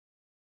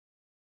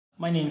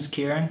My name's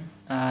Ciaran.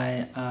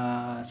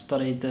 I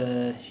studied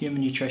the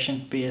Human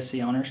Nutrition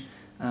BSc Honours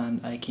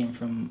and I came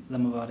from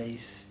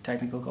Limavadi's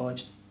Technical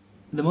College.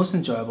 The most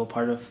enjoyable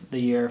part of the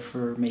year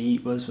for me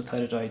was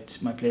without a doubt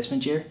my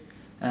placement year,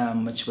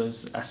 which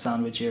was a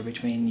sandwich year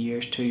between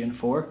years 2 and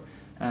 4.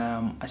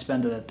 I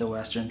spent it at the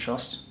Western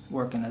Trust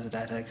working as a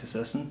dietetics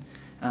assistant,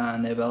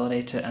 and the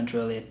ability to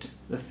interrelate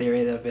the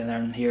theory that I've been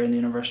learning here in the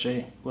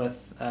university with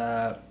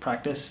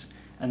practice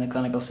in the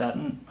clinical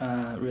setting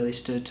really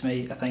stood to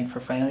me, I think, for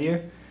final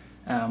year,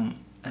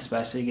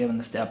 especially given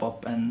the step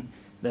up in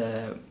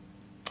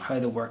how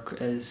the work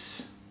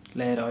is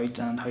laid out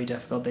and how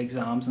difficult the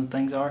exams and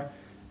things are.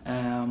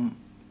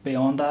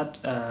 Beyond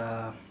that,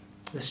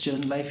 the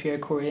student life here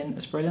at Ciaran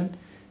is brilliant.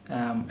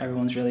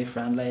 Everyone's really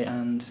friendly,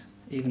 and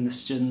even the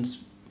students'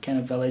 kind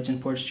of village in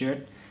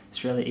Portstewart,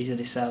 it's really easy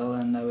to settle,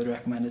 and I would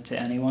recommend it to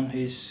anyone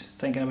who's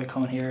thinking about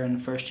coming here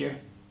in first year.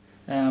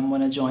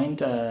 When I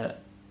joined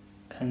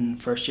in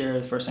first year,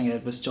 the first thing I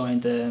did was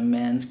join the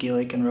men's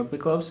Gaelic and rugby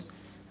clubs,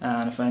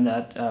 and I found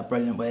that a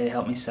brilliant way to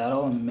help me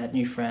settle and met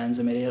new friends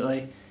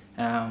immediately.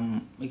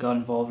 We got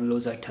involved in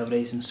loads of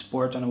activities in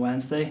sport on a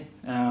Wednesday.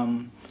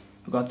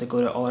 We got to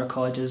go to other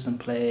colleges and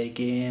play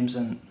games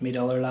and meet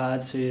other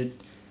lads who had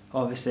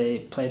obviously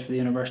played for the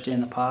university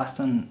in the past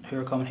and who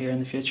are coming here in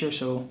the future,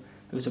 so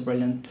it was a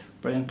brilliant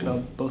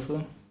club, both of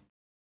them.